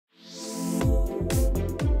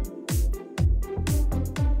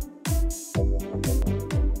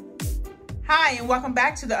Hi, and welcome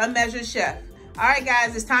back to the Unmeasured Chef. All right,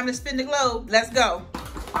 guys, it's time to spin the globe. Let's go.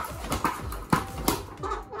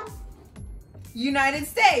 United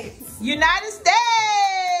States. United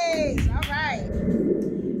States. All right.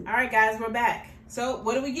 All right, guys, we're back. So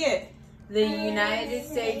what do we get? The United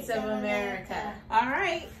States of America. All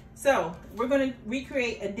right. So we're going to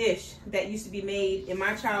recreate a dish that used to be made in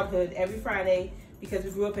my childhood every Friday because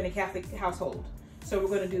we grew up in a Catholic household. So we're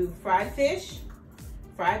going to do fried fish,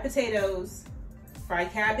 fried potatoes,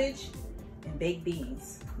 fried cabbage, and baked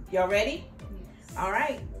beans. Y'all ready? Yes. All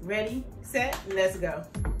right. Ready, set, let's go.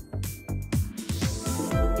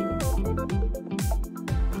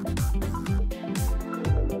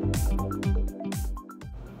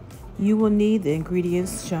 You will need the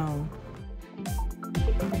ingredients shown.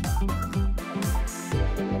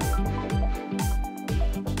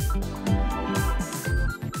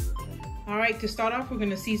 All right, to start off, we're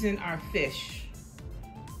going to season our fish.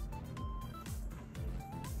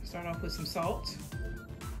 Start off with some salt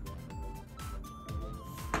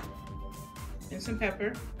and some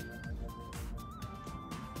pepper.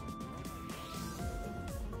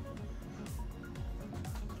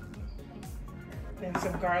 Then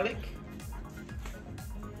some garlic.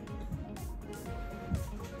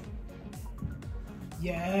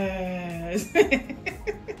 Yes. Okay,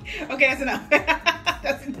 that's enough.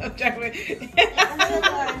 That's enough, chocolate.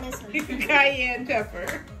 Cayenne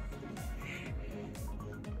pepper.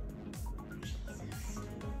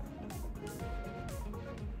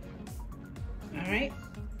 All right.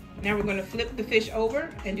 Now we're going to flip the fish over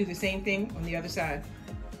and do the same thing on the other side.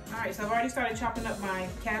 All right, so I've already started chopping up my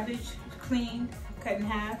cabbage, clean, cut in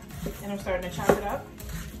half, and I'm starting to chop it up.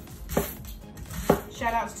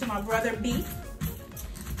 Shout outs to my brother B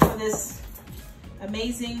for this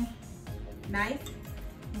amazing knife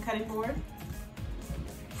and cutting board.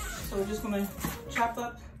 So we're just gonna chop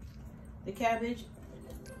up the cabbage.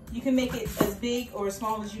 You can make it as big or as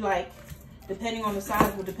small as you like. Depending on the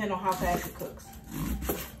size will depend on how fast it cooks.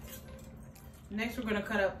 Next, we're gonna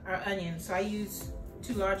cut up our onions. So I use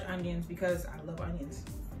 2 large onions because I love onions.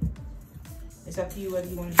 It's up to you whether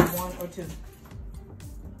you want to do 1 or 2.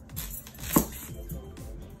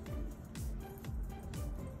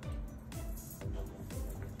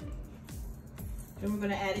 Then we're going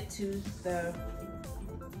to add it to the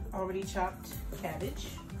already chopped cabbage.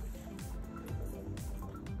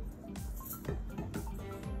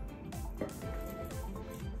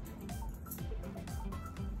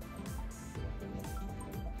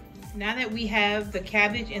 Now that we have the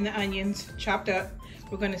cabbage and the onions chopped up,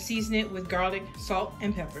 we're going to season it with garlic, salt,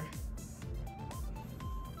 and pepper.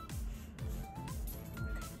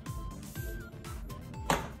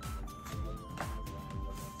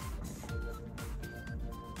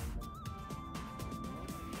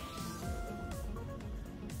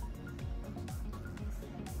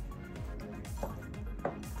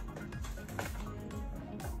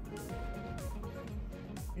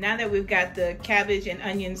 Now that we've got the cabbage and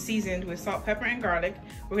onions seasoned with salt, pepper, and garlic,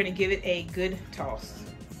 we're going to give it a good toss.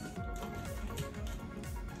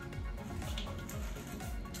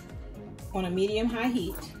 On a medium-high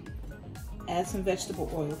heat, add some vegetable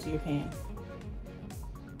oil to your pan.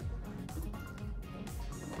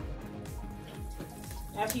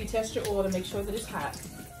 After you test your oil to make sure that it's hot,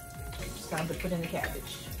 it's time to put in the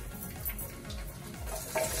cabbage.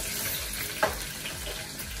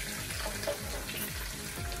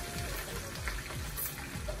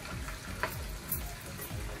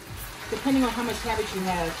 Depending on how much cabbage you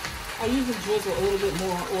have, I usually drizzle a little bit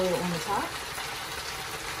more oil on the top,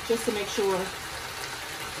 just to make sure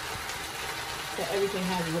that everything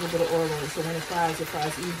has a little bit of oil in it, so when it fries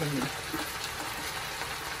evenly.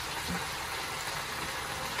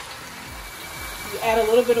 You add a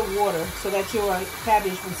little bit of water so that your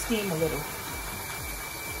cabbage will steam a little.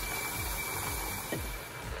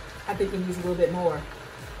 I think you need a little bit more.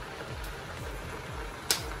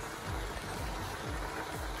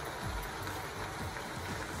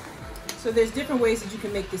 So there's different ways that you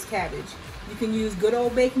can make this cabbage. You can use good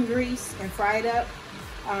old bacon grease and fry it up.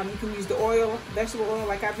 You can use the oil, vegetable oil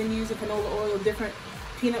like I've been using, canola oil, different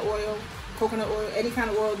peanut oil, coconut oil, any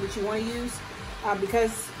kind of oil that you want to use.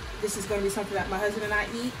 Because this is going to be something that my husband and I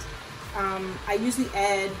eat, I usually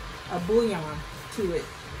add a bouillon to it.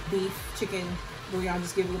 Beef, chicken, bouillon,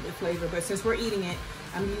 just give it a little bit of flavor. But since we're eating it,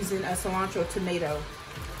 I'm using a cilantro tomato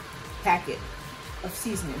packet of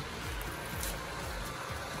seasoning.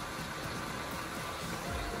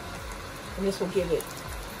 And this will give it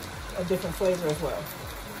a different flavor as well.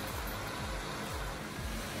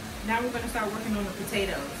 Now we're going to start working on the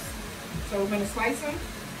potatoes. So we're going to slice them,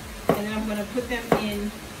 and then I'm going to put them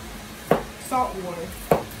in salt water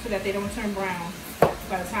so that they don't turn brown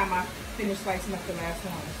by the time I finish slicing up the last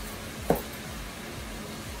one.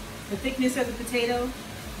 The thickness of the potato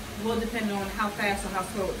will depend on how fast or how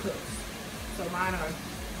slow it cooks. So mine are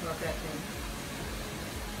about that thin.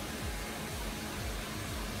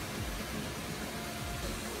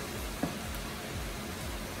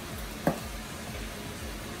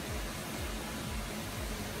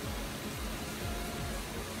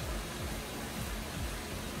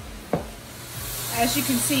 As you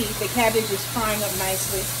can see, the cabbage is frying up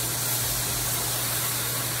nicely.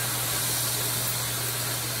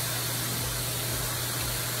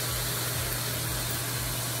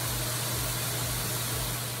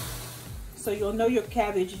 So you'll know your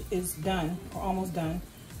cabbage is done, or almost done,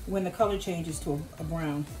 when the color changes to a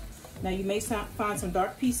brown. Now you may find some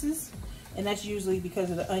dark pieces, and that's usually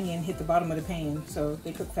because of the onion hit the bottom of the pan, so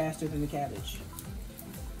they cook faster than the cabbage.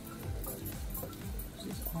 This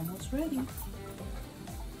is almost ready.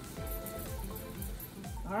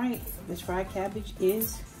 All right, this fried cabbage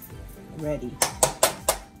is ready.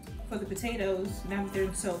 For the potatoes, now that they're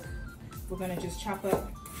in soak, we're gonna just chop up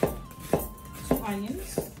 2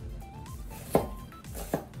 onions.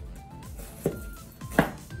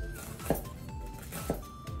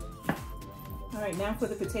 All right, now for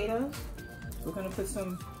the potatoes, we're gonna put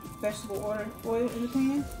some vegetable oil in the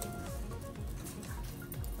pan.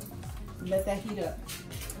 Let that heat up.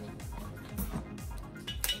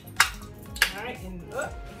 All right, and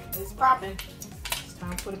it's popping. It's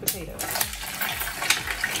time for the potatoes.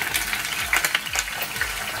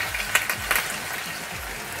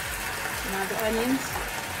 Now the onions.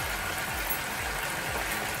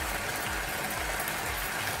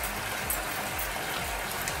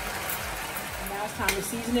 And now it's time to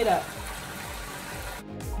season it up.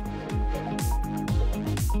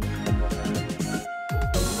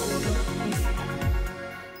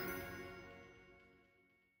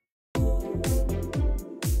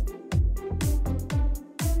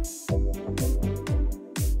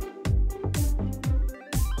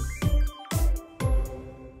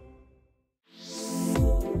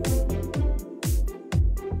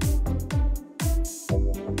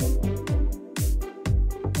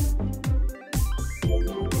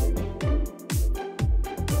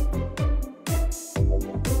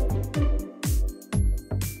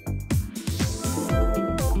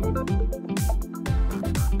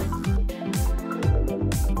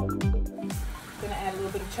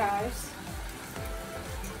 Chives.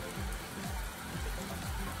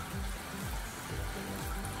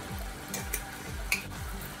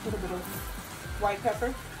 A little bit of white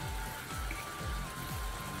pepper.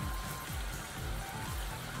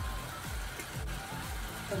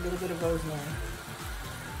 A little bit of rosemary.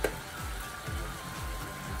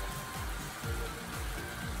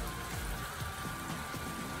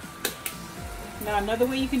 Now another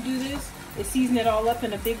way you can do this is season it all up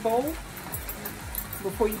in a big bowl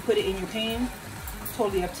before you put it in your pan.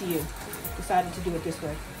 Totally up to you. Decided to do it this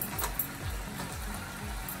way.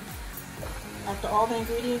 After all the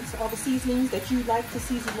ingredients, all the seasonings that you like to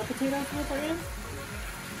season your potatoes with are in,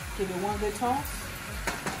 give it one good toss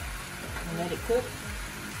and let it cook.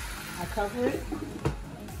 I cover it,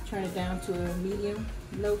 turn it down to a medium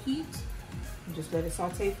low heat, and just let it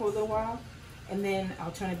saute for a little while, and then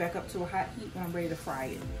I'll turn it back up to a hot heat when I'm ready to fry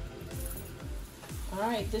it. All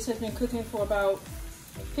right, this has been cooking for about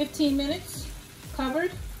 15 minutes,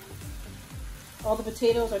 covered. All the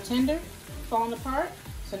potatoes are tender, falling apart.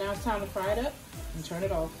 So now it's time to fry it up and turn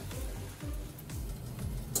it off.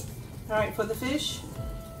 All right, for the fish,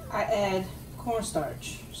 I add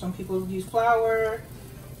cornstarch. Some people use flour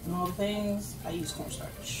and all the things. I use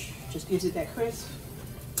cornstarch. Just gives it that crisp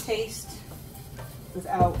taste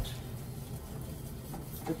without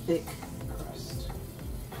the thick crust.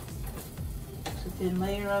 Just a thin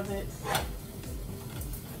layer of it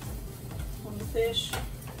on the fish.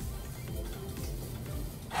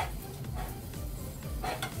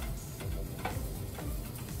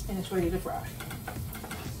 And it's ready to fry.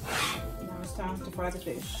 Now it's time to fry the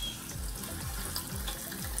fish.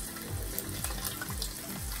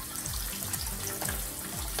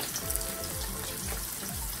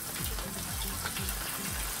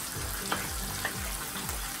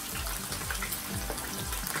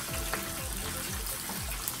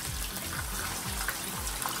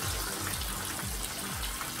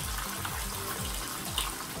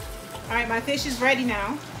 All right, my fish is ready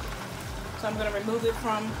now. So I'm going to remove it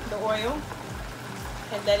from the oil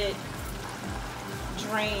and let it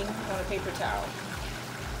drain on a paper towel.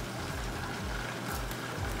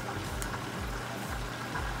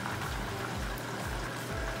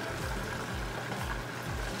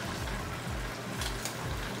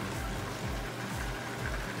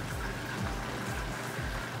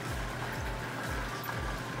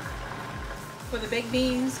 For the baked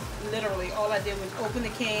beans, literally all I did was open the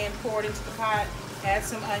can, pour it into the pot, add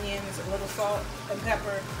some onions, a little salt and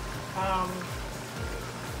pepper.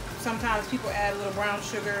 Sometimes people add a little brown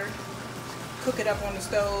sugar, cook it up on the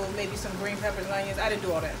stove, maybe some green peppers and onions. I didn't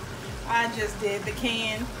do all that. I just did the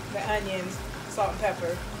can, the onions, salt and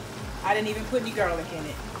pepper. I didn't even put any garlic in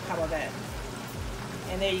it. How about that?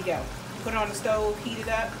 And there you go. Put it on the stove, heat it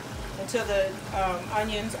up until the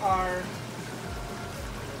onions are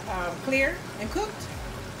clear and cooked,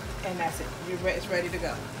 and that's it. It's ready to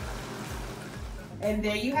go. And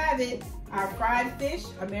there you have it, our fried fish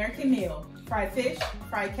American meal. Fried fish,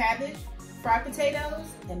 fried cabbage, fried potatoes,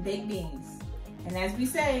 and baked beans. And as we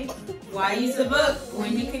say, Why use a book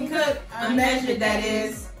when you can cook unmeasured, that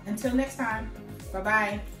is. Until next time,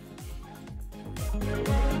 bye-bye.